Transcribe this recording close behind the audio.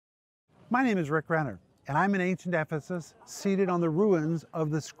My name is Rick Renner, and I'm in ancient Ephesus, seated on the ruins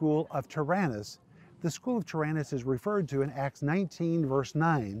of the School of Tyrannus. The School of Tyrannus is referred to in Acts 19, verse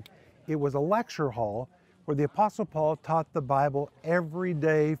 9. It was a lecture hall where the Apostle Paul taught the Bible every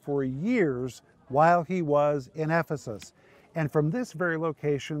day for years while he was in Ephesus. And from this very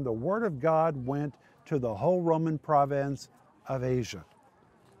location, the Word of God went to the whole Roman province of Asia.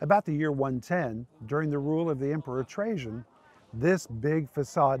 About the year 110, during the rule of the Emperor Trajan, this big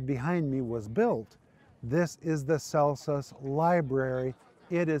facade behind me was built. This is the Celsus Library.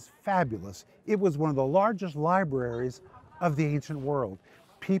 It is fabulous. It was one of the largest libraries of the ancient world.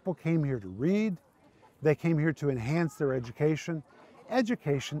 People came here to read. They came here to enhance their education.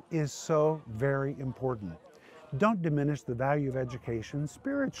 Education is so very important. Don't diminish the value of education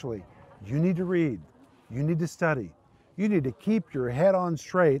spiritually. You need to read. You need to study. You need to keep your head on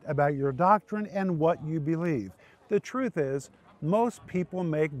straight about your doctrine and what you believe. The truth is, most people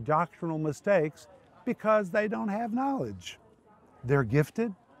make doctrinal mistakes because they don't have knowledge. They're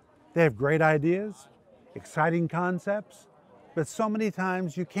gifted, they have great ideas, exciting concepts, but so many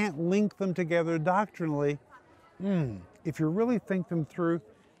times you can't link them together doctrinally. If you really think them through,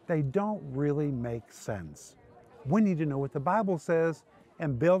 they don't really make sense. We need to know what the Bible says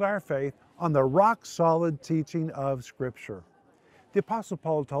and build our faith on the rock-solid teaching of Scripture. The Apostle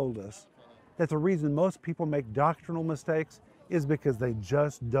Paul told us that the reason most people make doctrinal mistakes is because they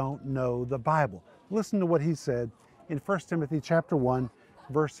just don't know the Bible. Listen to what he said in 1 Timothy chapter 1,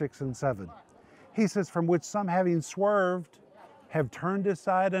 verse 6 and 7. He says, "From which some having swerved have turned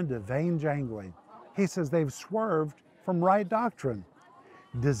aside unto vain jangling." He says they've swerved from right doctrine,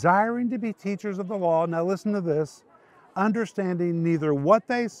 desiring to be teachers of the law. Now listen to this, understanding neither what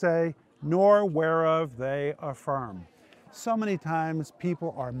they say nor whereof they affirm. So many times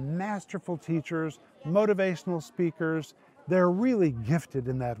people are masterful teachers, motivational speakers. They're really gifted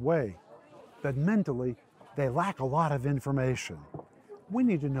in that way, but mentally they lack a lot of information. We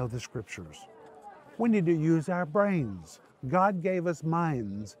need to know the Scriptures. We need to use our brains. God gave us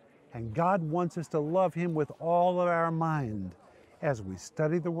minds, and God wants us to love Him with all of our mind. As we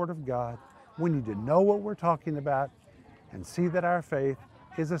study the Word of God, we need to know what we're talking about and see that our faith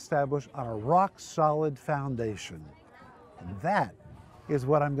is established on a rock-solid foundation. And that is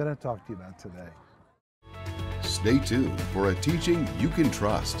what I'm going to talk to you about today. Stay tuned for a teaching you can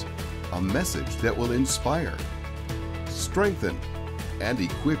trust, a message that will inspire, strengthen, and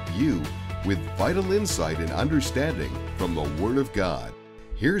equip you with vital insight and understanding from the Word of God.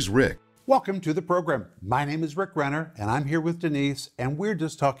 Here's Rick. Welcome to the program. My name is Rick Renner, and I'm here with Denise, and we're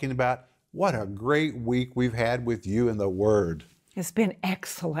just talking about what a great week we've had with you in the Word. It's been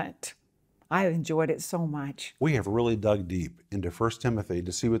excellent. I enjoyed it so much. We have really dug deep into 1 Timothy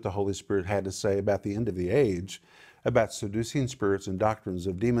to see what the Holy Spirit had to say about the end of the age, about seducing spirits and doctrines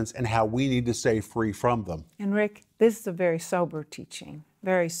of demons, and how we need to stay free from them. And Rick, this is a very sober teaching,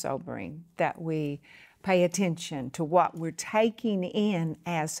 very sobering, that we pay attention to what we're taking in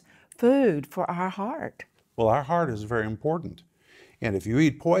as food for our heart. Well, our heart is very important. And if you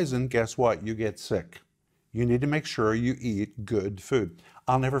eat poison, guess what? You get sick. You need to make sure you eat good food.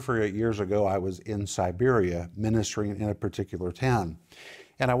 I'll never forget, years ago, I was in Siberia ministering in a particular town.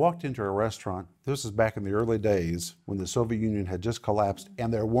 And I walked into a restaurant. This is back in the early days when the Soviet Union had just collapsed,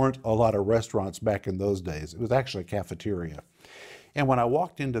 and there weren't a lot of restaurants back in those days. It was actually a cafeteria. And when I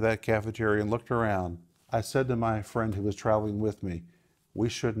walked into that cafeteria and looked around, I said to my friend who was traveling with me, "We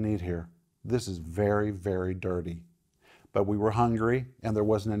shouldn't eat here. This is very, very dirty." But we were hungry and there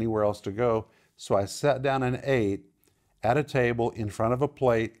wasn't anywhere else to go. So I sat down and ate at a table in front of a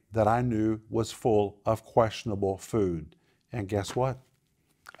plate that I knew was full of questionable food. And guess what?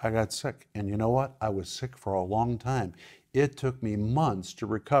 I got sick. And you know what? I was sick for a long time. It took me months to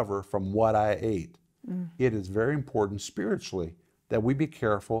recover from what I ate. It is very important spiritually that we be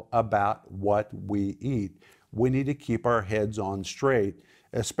careful about what we eat. We need to keep our heads on straight,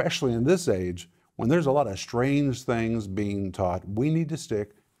 especially in this age when there's a lot of strange things being taught. We need to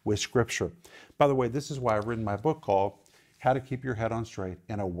stick with Scripture. By the way, this is why I've written my book called How to Keep Your Head on Straight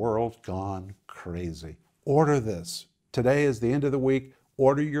in a World Gone Crazy. Order this. Today is the end of the week.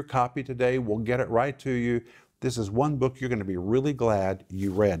 Order your copy today. We'll get it right to you. This is one book you're going to be really glad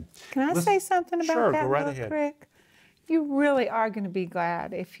you read. Can I say something about that go right book, ahead. Rick? You really are going to be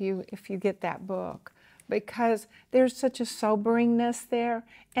glad if you get that book, because there's such a soberingness there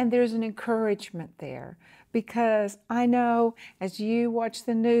and there's an encouragement there. Because I know as you watch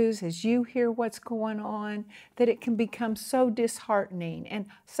the news, as you hear what's going on, that it can become so disheartening and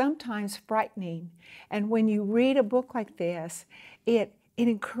sometimes frightening. And when you read a book like this, it it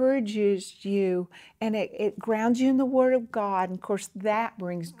encourages you, and it grounds you in the Word of God. And of course, that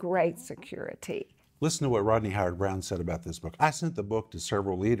brings great security. Listen to what Rodney Howard Brown said about this book. I sent the book to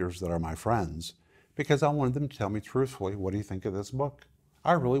several leaders that are my friends because I wanted them to tell me truthfully, what do you think of this book?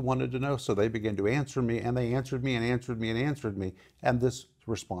 I really wanted to know, so they began to answer me, and they answered me and answered me and answered me, and this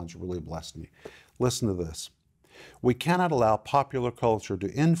response really blessed me. Listen to this. We cannot allow popular culture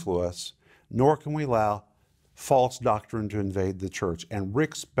to influence, nor can we allow false doctrine to invade the church. And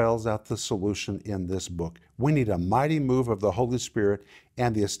Rick spells out the solution in this book. We need a mighty move of the Holy Spirit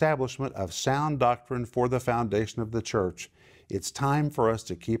and the establishment of sound doctrine for the foundation of the church. It's time for us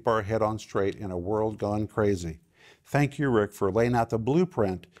to keep our head on straight in a world gone crazy. Thank you, Rick, for laying out the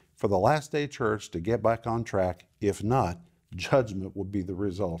blueprint for the last day church to get back on track. If not, judgment will be the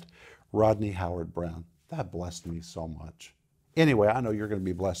result. Rodney Howard Brown. That blessed me so much. Anyway, I know you're going to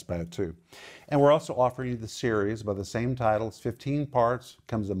be blessed by it too. And we're also offering you the series by the same title. It's 15 parts,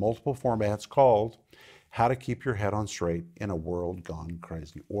 comes in multiple formats, called How to Keep Your Head on Straight in a World Gone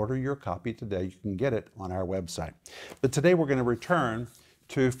Crazy. Order your copy today. You can get it on our website. But today we're going to return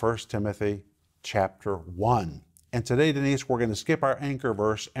to 1 Timothy chapter 1. And today, Denise, we're going to skip our anchor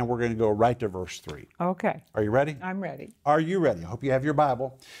verse and we're going to go right to verse 3. Okay. Are you ready? I'm ready. Are you ready? I hope you have your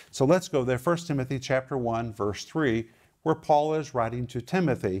Bible. So let's go there. 1 Timothy chapter 1, verse 3, where Paul is writing to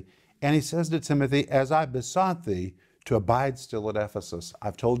Timothy, and he says to Timothy, as I besought thee to abide still at Ephesus.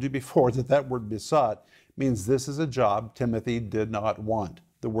 I've told you before that that word besought means this is a job Timothy did not want.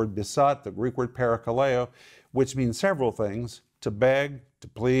 The word besought, the Greek word parakaleo, which means several things, to beg, to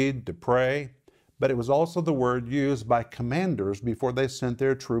plead, to pray, but it was also the word used by commanders before they sent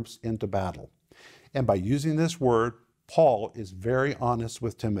their troops into battle. And by using this word, Paul is very honest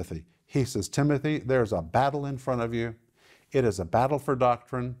with Timothy. He says, Timothy, there's a battle in front of you. It is a battle for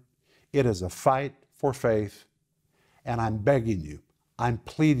doctrine. It is a fight for faith. And I'm begging you, I'm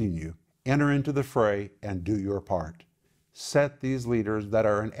pleading you, enter into the fray and do your part. Set these leaders that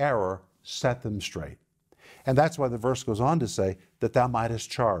are in error, set them straight. And that's why the verse goes on to say that thou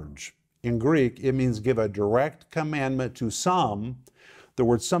mightest charge. In Greek, it means give a direct commandment to some. The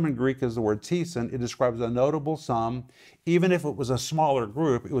word some in Greek is the word tison. It describes a notable some. Even if it was a smaller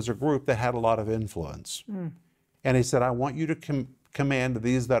group, it was a group that had a lot of influence. And he said, I want you to command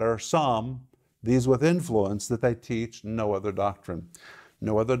these that are some, these with influence, that they teach no other doctrine.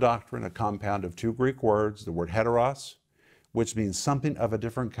 No other doctrine, a compound of two Greek words, the word heteros, which means something of a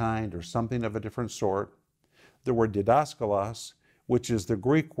different kind or something of a different sort. The word didaskalos, which is the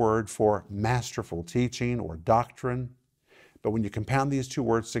Greek word for masterful teaching or doctrine. But when you compound these two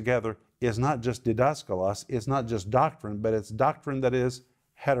words together, it's not just didaskalos, it's not just doctrine, but it's doctrine that is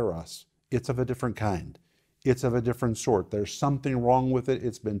heteros. It's of a different kind. It's of a different sort. There's something wrong with it.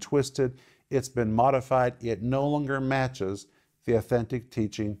 It's been twisted. It's been modified. It no longer matches the authentic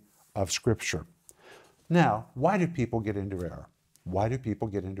teaching of Scripture. Now, why do people get into error? Why do people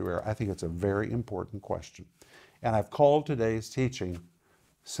get into error? I think it's a very important question. And I've called today's teaching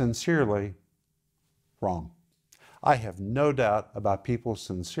Sincerely Wrong. I have no doubt about people's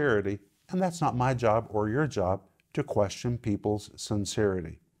sincerity, and that's not my job or your job to question people's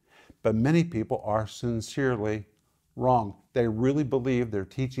sincerity. But many people are sincerely wrong. They really believe they're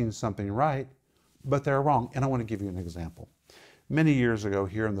teaching something right, but they're wrong. And I want to give you an example. Many years ago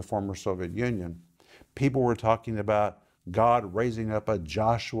here in the former Soviet Union, people were talking about God raising up a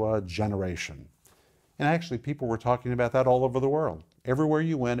Joshua generation. And actually, people were talking about that all over the world. Everywhere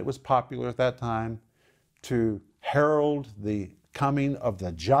you went, it was popular at that time to herald the coming of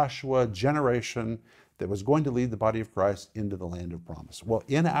the Joshua generation that was going to lead the body of Christ into the land of promise. Well,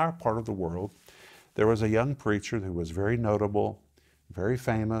 in our part of the world, there was a young preacher who was very notable, very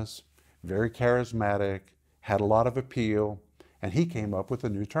famous, very charismatic, had a lot of appeal, and he came up with a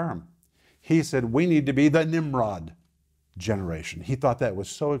new term. He said, we need to be the Nimrod generation. He thought that was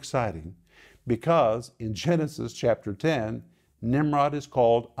so exciting because in Genesis chapter 10, Nimrod is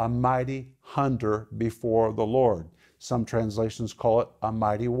called a mighty hunter before the Lord. Some translations call it a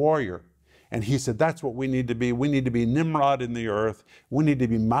mighty warrior. And he said, that's what we need to be. We need to be Nimrod in the earth. We need to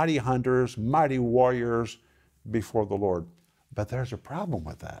be mighty hunters, mighty warriors before the Lord. But there's a problem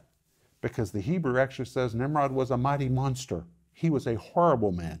with that because the Hebrew actually says Nimrod was a mighty monster. He was a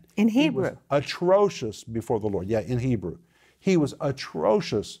horrible man. In Hebrew. He was atrocious before the Lord. Yeah, in Hebrew. He was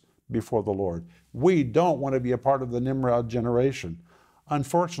atrocious before the Lord. We don't want to be a part of the Nimrod generation.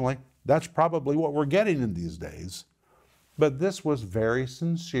 Unfortunately, that's probably what we're getting in these days. But this was very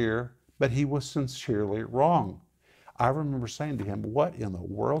sincere, but he was sincerely wrong. I remember saying to him, what in the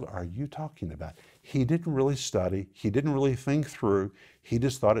world are you talking about? He didn't really study. He didn't really think through. He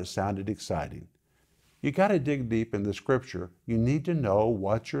just thought it sounded exciting. You got to dig deep in the scripture. You need to know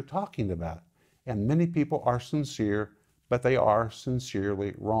what you're talking about. And many people are sincere, but they are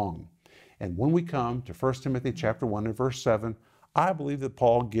sincerely wrong. And when we come to 1 Timothy chapter 1 and verse 7, I believe that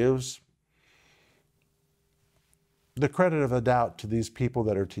Paul gives the credit of a doubt to these people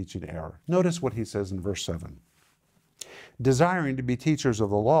that are teaching error. Notice what he says in verse 7. Desiring to be teachers of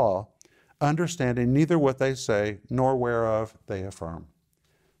the law, understanding neither what they say nor whereof they affirm.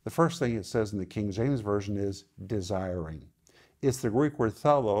 The first thing it says in the King James Version is desiring. It's the Greek word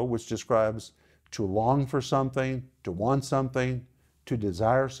thelo, which describes to long for something, to want something, to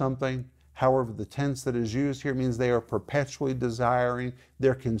desire something. However, the tense that is used here means they are perpetually desiring,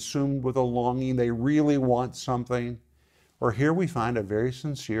 they're consumed with a longing, they really want something. Or here we find a very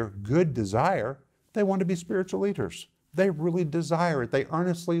sincere, good desire. They want to be spiritual leaders. They really desire it. They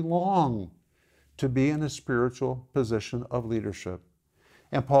earnestly long to be in a spiritual position of leadership.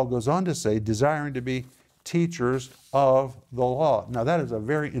 And Paul goes on to say, desiring to be teachers of the law. Now that is a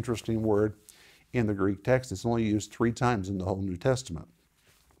very interesting word in the Greek text. It's only used 3 times in the whole New Testament.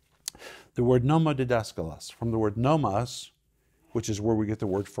 The word nomodidaskalos, from the word nomos, which is where we get the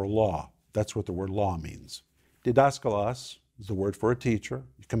word for law. That's what the word law means. Didaskalos is the word for a teacher.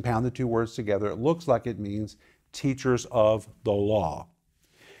 You compound the 2 words together. It looks like it means teachers of the law.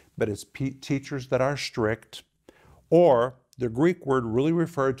 But it's teachers that are strict, or the Greek word really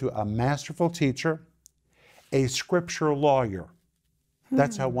referred to a masterful teacher, a scripture lawyer.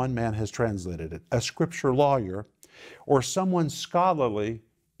 That's how one man has translated it. A scripture lawyer, or someone scholarly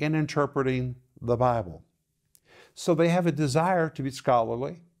in interpreting the Bible. So they have a desire to be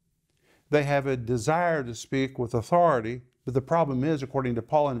scholarly. They have a desire to speak with authority. But the problem is, according to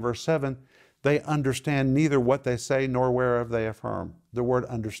Paul in verse 7, they understand neither what they say nor whereof they affirm. The word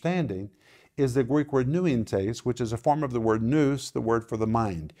understanding is the Greek word nouentes, which is a form of the word nous, the word for the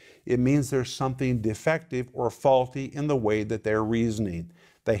mind. It means there's something defective or faulty in the way that they're reasoning.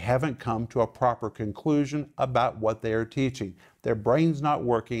 They haven't come to a proper conclusion about what they are teaching. Their brain's not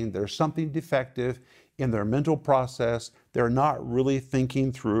working. There's something defective in their mental process. They're not really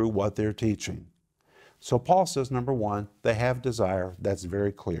thinking through what they're teaching. So Paul says, number 1, they have desire. That's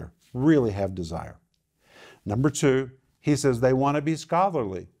very clear. Really have desire. Number 2, he says they want to be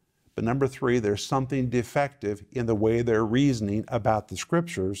scholarly. But number 3, there's something defective in the way they're reasoning about the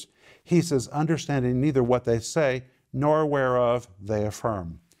scriptures. He says, understanding neither what they say nor whereof they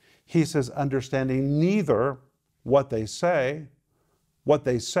affirm. He says, understanding neither what they say. What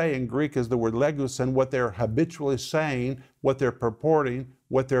they say in Greek is the word legusin, what they're habitually saying, what they're purporting,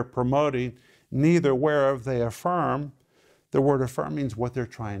 what they're promoting, neither whereof they affirm. The word affirm means what they're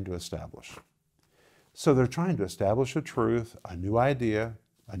trying to establish. So they're trying to establish a truth, a new idea,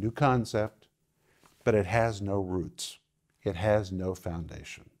 a new concept, but it has no roots. It has no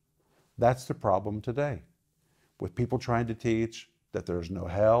foundation. That's the problem today. With people trying to teach that there's no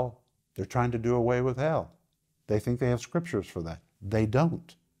hell, they're trying to do away with hell. They think they have scriptures for that. They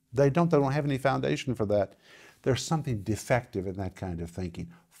don't. They don't have any foundation for that. There's something defective in that kind of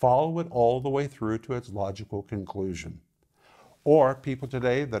thinking. Follow it all the way through to its logical conclusion. Or people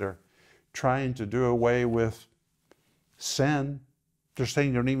today that are trying to do away with sin, they're saying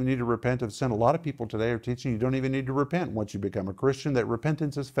you don't even need to repent of sin. A lot of people today are teaching you don't even need to repent once you become a Christian, that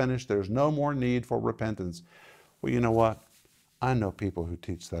repentance is finished. There's no more need for repentance. Well, you know what? I know people who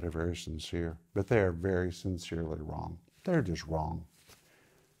teach that are very sincere, but they are very sincerely wrong. They're just wrong.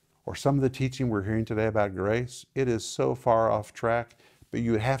 Or some of the teaching we're hearing today about grace, it is so far off track, but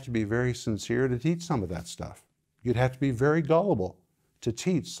you would have to be very sincere to teach some of that stuff. You'd have to be very gullible to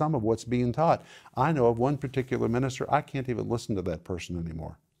teach some of what's being taught. I know of one particular minister, I can't even listen to that person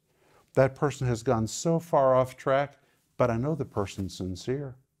anymore. That person has gone so far off track, but I know the person's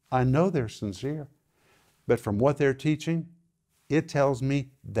sincere. I know they're sincere. But from what they're teaching, it tells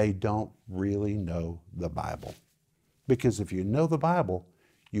me they don't really know the Bible. Because if you know the Bible,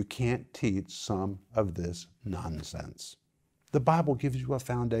 you can't teach some of this nonsense. The Bible gives you a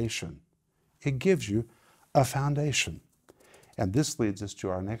foundation. It gives you a foundation. And this leads us to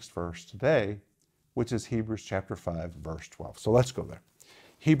our next verse today, which is Hebrews chapter 5, verse 12. So let's go there.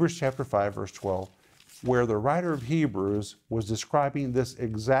 Hebrews chapter 5, verse 12, where the writer of Hebrews was describing this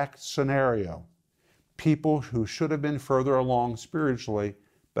exact scenario. People who should have been further along spiritually,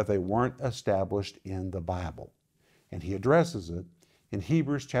 but they weren't established in the Bible. And he addresses it in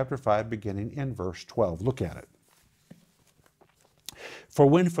Hebrews chapter 5, beginning in verse 12. Look at it. For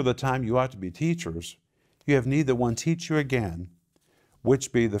when for the time you ought to be teachers, you have need that one teach you again,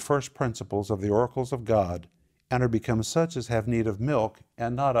 which be the first principles of the oracles of God, and are become such as have need of milk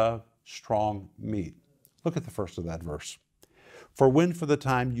and not of strong meat. Look at the first of that verse. For when for the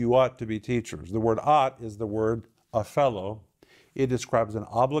time you ought to be teachers. The word ought is the word a fellow. It describes an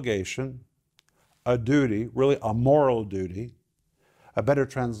obligation, a duty, really a moral duty. A better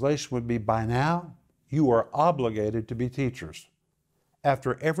translation would be, by now, you are obligated to be teachers.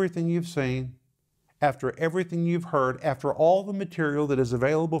 After everything you've seen, after everything you've heard, after all the material that is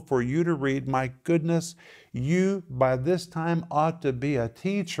available for you to read, my goodness, you by this time ought to be a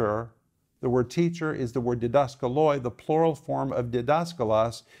teacher. The word teacher is the word didaskaloi, the plural form of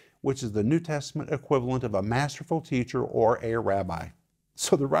didaskalos, which is the New Testament equivalent of a masterful teacher or a rabbi.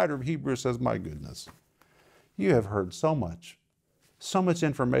 So the writer of Hebrews says, my goodness, you have heard so much. So much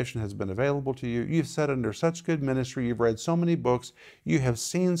information has been available to you. You've sat under such good ministry. You've read so many books. You have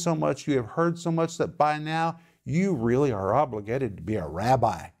seen so much. You have heard so much that by now you really are obligated to be a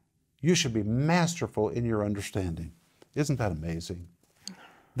rabbi. You should be masterful in your understanding. Isn't that amazing?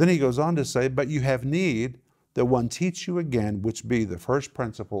 Then he goes on to say, but you have need that one teach you again, which be the first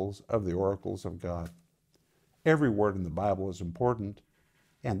principles of the oracles of God. Every word in the Bible is important,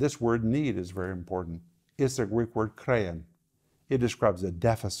 and this word need is very important. It's the Greek word krein. It describes a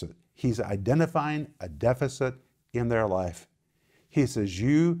deficit. He's identifying a deficit in their life. He says,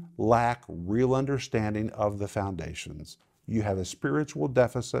 you lack real understanding of the foundations. You have a spiritual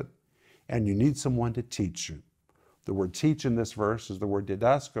deficit, and you need someone to teach you. The word teach in this verse is the word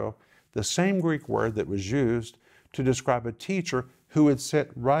didasko, the same Greek word that was used to describe a teacher who would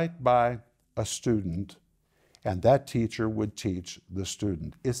sit right by a student, and that teacher would teach the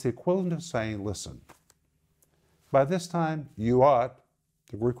student. It's the equivalent of saying, listen, by this time, you ought,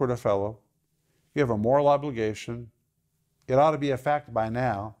 the Greek word a fellow, you have a moral obligation. It ought to be a fact by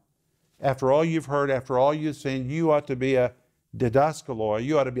now. After all you've heard, after all you've seen, you ought to be a didaskaloi,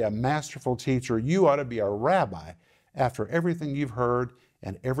 you ought to be a masterful teacher, you ought to be a rabbi after everything you've heard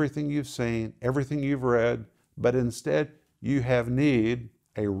and everything you've seen, everything you've read, but instead you have need,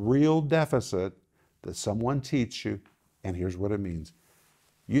 a real deficit, that someone teach you, and here's what it means.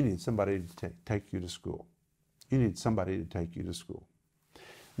 You need somebody to take you to school. You need somebody to take you to school.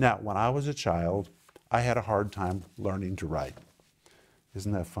 Now, when I was a child, I had a hard time learning to write.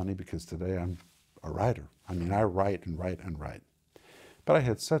 Isn't that funny? Because today I'm a writer. I mean, I write and write and write. But I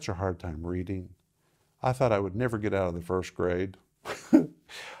had such a hard time reading. I thought I would never get out of the first grade.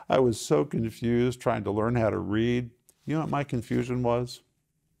 I was so confused trying to learn how to read. You know what my confusion was?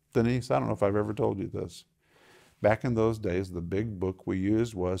 Denise, I don't know if I've ever told you this. Back in those days, the big book we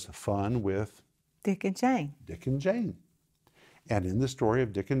used was Fun with Dick and Jane. Dick and Jane. And in the story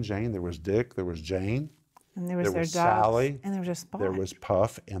of Dick and Jane, there was Dick, there was Jane, And there was their dogs, Sally, and there was Spot. there was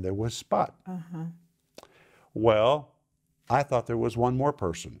Puff, and there was Spot. Well, I thought there was one more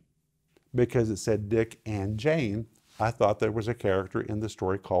person. Because it said Dick and Jane, I thought there was a character in the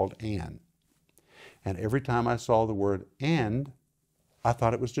story called Anne. And every time I saw the word and, I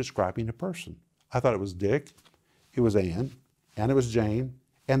thought it was describing a person. I thought it was Dick, it was Anne, and it was Jane,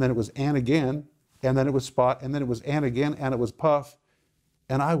 and then it was Anne again, and then it was Spot, and then it was Anne again, and it was Puff.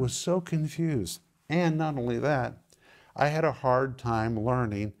 And I was so confused. And not only that, I had a hard time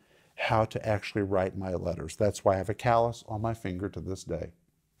learning how to actually write my letters. That's why I have a callus on my finger to this day.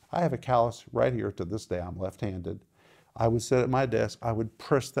 I have a callus right here to this day. I'm left-handed. I would sit at my desk. I would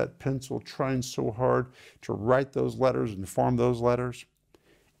press that pencil, trying so hard to write those letters and form those letters.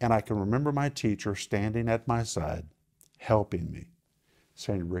 And I can remember my teacher standing at my side, helping me,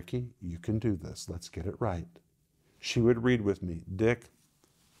 saying, Ricky, you can do this. Let's get it right. She would read with me, Dick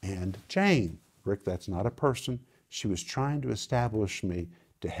and Jane. Rick, that's not a person. She was trying to establish me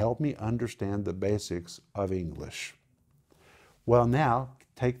to help me understand the basics of English. Well, now,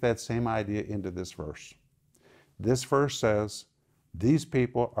 take that same idea into this verse. This verse says, these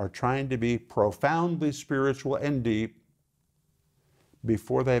people are trying to be profoundly spiritual and deep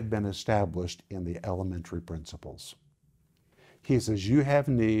before they've been established in the elementary principles. He says, you have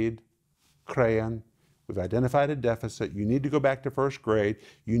need, crayon, we've identified a deficit, you need to go back to first grade,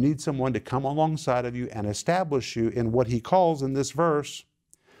 you need someone to come alongside of you and establish you in what he calls in this verse,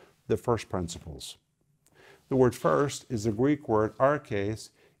 the first principles. The word first is the Greek word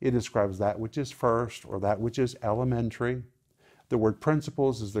arches. It describes that which is first or that which is elementary. The word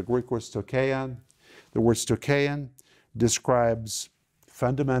principles is the Greek word stoichein. The word stoichein describes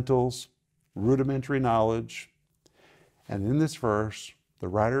fundamentals, rudimentary knowledge. And in this verse, the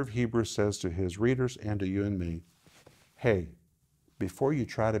writer of Hebrews says to his readers and to you and me, hey, before you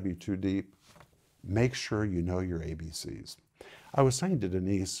try to be too deep, make sure you know your ABCs. I was saying to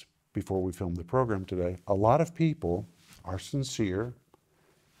Denise before we filmed the program today, a lot of people are sincere.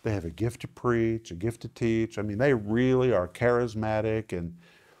 They have a gift to preach, a gift to teach. I mean, they really are charismatic, and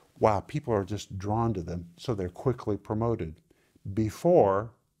wow, people are just drawn to them, so they're quickly promoted.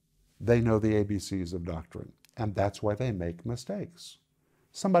 before they know the ABCs of doctrine. And that's why they make mistakes.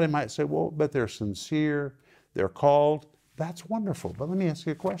 Somebody might say, well, but they're sincere, they're called. That's wonderful. But let me ask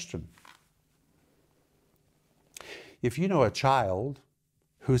you a question. If you know a child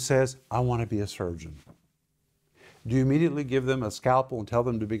who says, I want to be a surgeon, do you immediately give them a scalpel and tell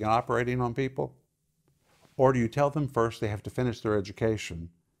them to begin operating on people? Or do you tell them first they have to finish their education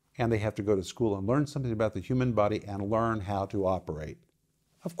and they have to go to school and learn something about the human body and learn how to operate?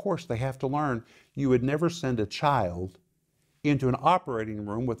 Of course, they have to learn. You would never send a child into an operating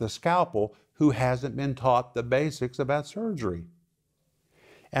room with a scalpel who hasn't been taught the basics about surgery.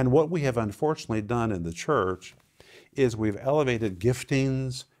 And what we have unfortunately done in the church is we've elevated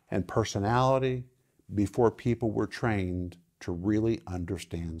giftings and personality before people were trained to really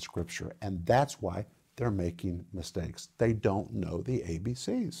understand Scripture. And that's why they're making mistakes. They don't know the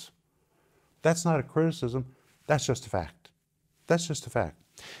ABCs. That's not a criticism. That's just a fact. That's just a fact.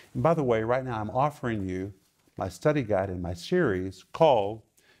 And by the way, right now I'm offering you my study guide in my series called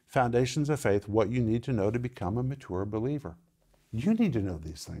Foundations of Faith, What You Need to Know to Become a Mature Believer. You need to know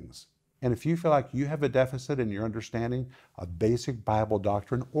these things. And if you feel like you have a deficit in your understanding of basic Bible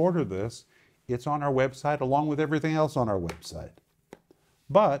doctrine, order this. It's on our website along with everything else on our website.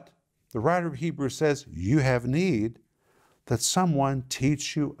 But the writer of Hebrews says you have need that someone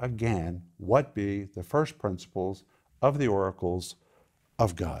teach you again what be the first principles of the oracles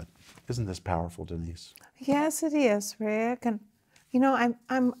of God. Isn't this powerful, Denise? Yes, it is, Rick. And you know,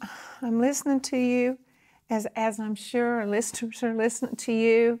 I'm listening to you, as I'm sure listeners are listening to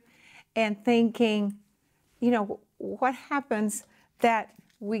you, and thinking, you know, what happens that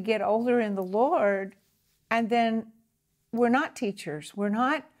we get older in the Lord, and then we're not teachers. We're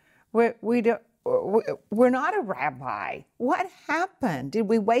not a rabbi. What happened? Did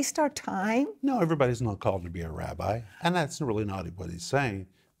we waste our time? No, everybody's not called to be a rabbi, and that's really not what he's saying.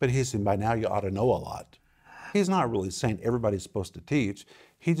 But he's saying by now you ought to know a lot. He's not really saying everybody's supposed to teach.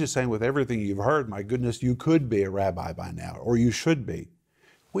 He's just saying with everything you've heard, my goodness, you could be a rabbi by now, or you should be.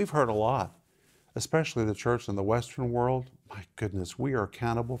 We've heard a lot, especially the church in the Western world. My goodness, we are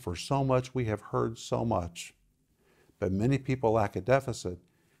accountable for so much. We have heard so much. But many people lack a deficit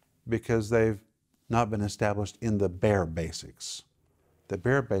because they've not been established in the bare basics. The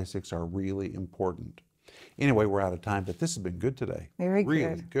bare basics are really important. Anyway, we're out of time, but this has been good today. Very good.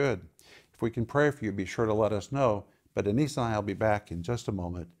 Really good. If we can pray for you, be sure to let us know. But Denise and I will be back in just a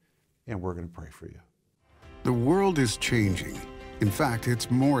moment, and we're going to pray for you. The world is changing. In fact,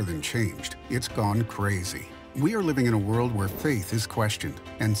 it's more than changed. It's gone crazy. We are living in a world where faith is questioned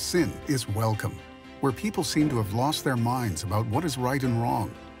and sin is welcome, where people seem to have lost their minds about what is right and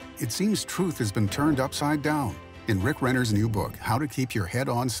wrong. It seems truth has been turned upside down. In Rick Renner's new book, How to Keep Your Head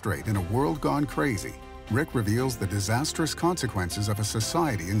On Straight in a World Gone Crazy, Rick reveals the disastrous consequences of a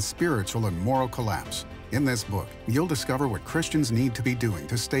society in spiritual and moral collapse. In this book, you'll discover what Christians need to be doing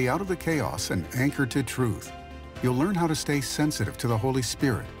to stay out of the chaos and anchor to truth. You'll learn how to stay sensitive to the Holy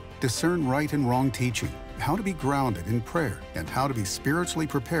Spirit, discern right and wrong teaching, how to be grounded in prayer, and how to be spiritually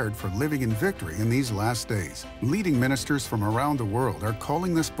prepared for living in victory in these last days. Leading ministers from around the world are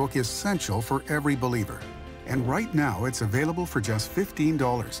calling this book essential for every believer. And right now, it's available for just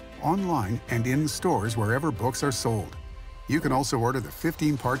 $15, online and in stores wherever books are sold. You can also order the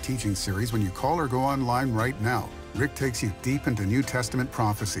 15-part teaching series when you call or go online right now. Rick takes you deep into New Testament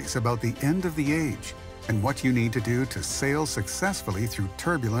prophecies about the end of the age and what you need to do to sail successfully through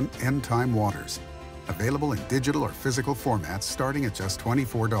turbulent end-time waters. Available in digital or physical formats starting at just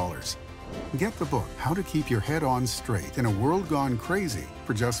 $24. Get the book, How to Keep Your Head On Straight in a World Gone Crazy,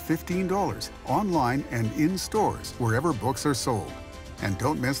 for just $15, online and in stores wherever books are sold. And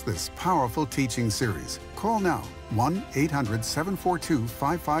don't miss this powerful teaching series. Call now,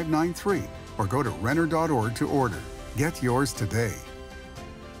 1-800-742-5593, or go to renner.org to order. Get yours today.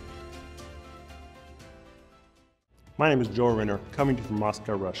 My name is Joel Renner, coming to you from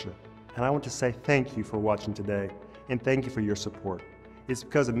Moscow, Russia. And I want to say thank you for watching today, and thank you for your support. It's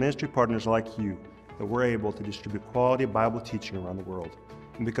because of ministry partners like you that we're able to distribute quality Bible teaching around the world.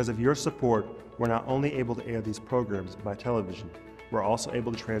 And because of your support, we're not only able to air these programs by television, we're also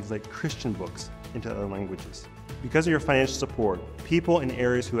able to translate Christian books into other languages. Because of your financial support, people in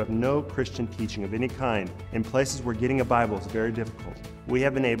areas who have no Christian teaching of any kind, in places where getting a Bible is very difficult, we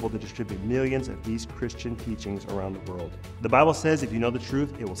have been able to distribute millions of these Christian teachings around the world. The Bible says if you know the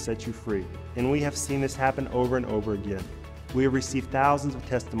truth, it will set you free. And we have seen this happen over and over again. We have received thousands of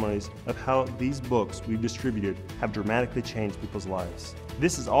testimonies of how these books we've distributed have dramatically changed people's lives.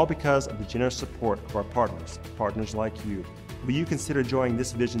 This is all because of the generous support of our partners like you. will you consider joining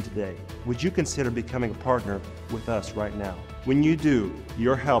this vision today? Would you consider becoming a partner with us right now? When you do,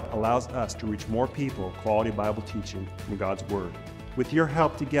 your help allows us to reach more people quality Bible teaching from God's Word. With your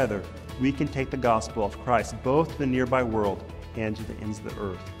help together, we can take the gospel of Christ both to the nearby world and to the ends of the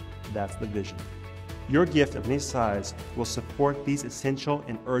earth. That's the vision. Your gift of any size will support these essential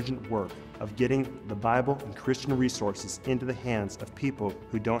and urgent work of getting the Bible and Christian resources into the hands of people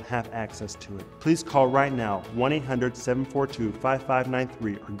who don't have access to it. Please call right now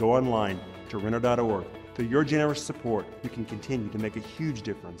 1-800-742-5593 or go online to Renner.org. Through your generous support, we can continue to make a huge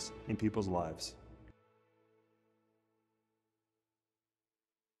difference in people's lives.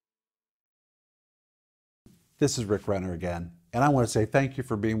 This is Rick Renner again, and I want to say thank you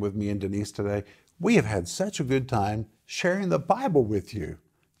for being with me and Denise today. We have had such a good time sharing the Bible with you,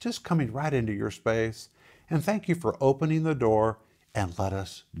 just coming right into your space. And thank you for opening the door and let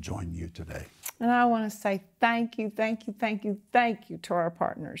us join you today. And I want to say thank you, thank you, thank you, thank you to our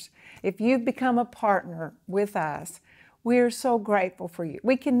partners. If you've become a partner with us, we're so grateful for you.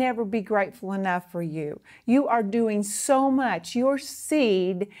 We can never be grateful enough for you. You are doing so much. Your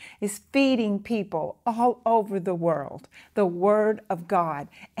seed is feeding people all over the world, the Word of God,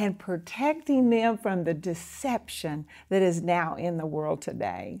 and protecting them from the deception that is now in the world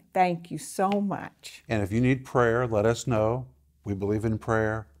today. Thank you so much. And if you need prayer, let us know. We believe in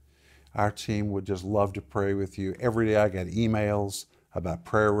prayer. Our team would just love to pray with you. Every day I get emails about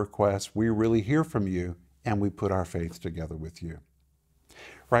prayer requests. We really hear from you, and we put our faith together with you.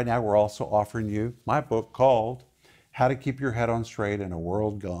 Right now, we're also offering you my book called How to Keep Your Head on Straight in a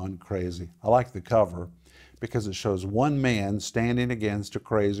World Gone Crazy. I like the cover because it shows one man standing against a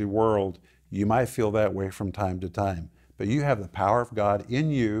crazy world. You might feel that way from time to time, but you have the power of God in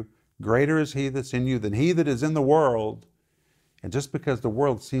you. Greater is He that's in you than he that is in the world. And just because the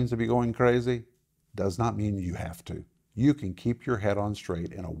world seems to be going crazy does not mean you have to. You can keep your head on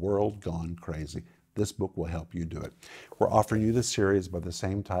straight in a world gone crazy. This book will help you do it. We're offering you the series by the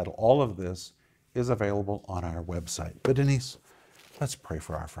same title. All of this is available on our website. But Denise, let's pray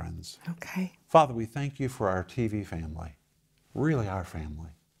for our friends. Okay. Father, we thank you for our TV family, really our family.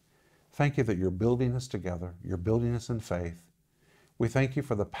 Thank you that you're building us together. You're building us in faith. We thank you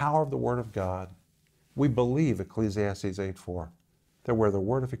for the power of the Word of God. We believe Ecclesiastes 8:4, that where the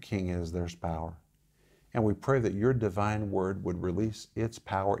word of a king is, there's power. And we pray that your divine word would release its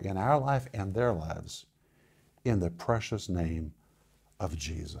power in our life and their lives in the precious name of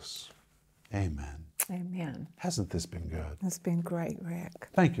Jesus. Amen. Amen. Hasn't this been good? It's been great, Rick.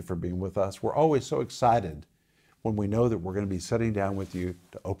 Thank you for being with us. We're always so excited when we know that we're going to be sitting down with you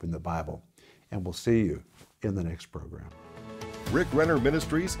to open the Bible. And we'll see you in the next program. Rick Renner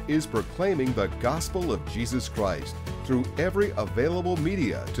Ministries is proclaiming the gospel of Jesus Christ through every available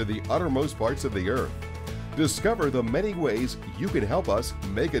media to the uttermost parts of the earth. Discover the many ways you can help us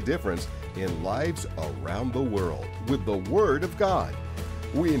make a difference in lives around the world with the Word of God.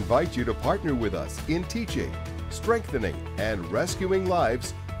 We invite you to partner with us in teaching, strengthening, and rescuing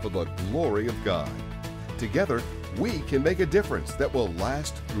lives for the glory of God. Together, we can make a difference that will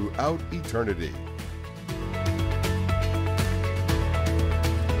last throughout eternity.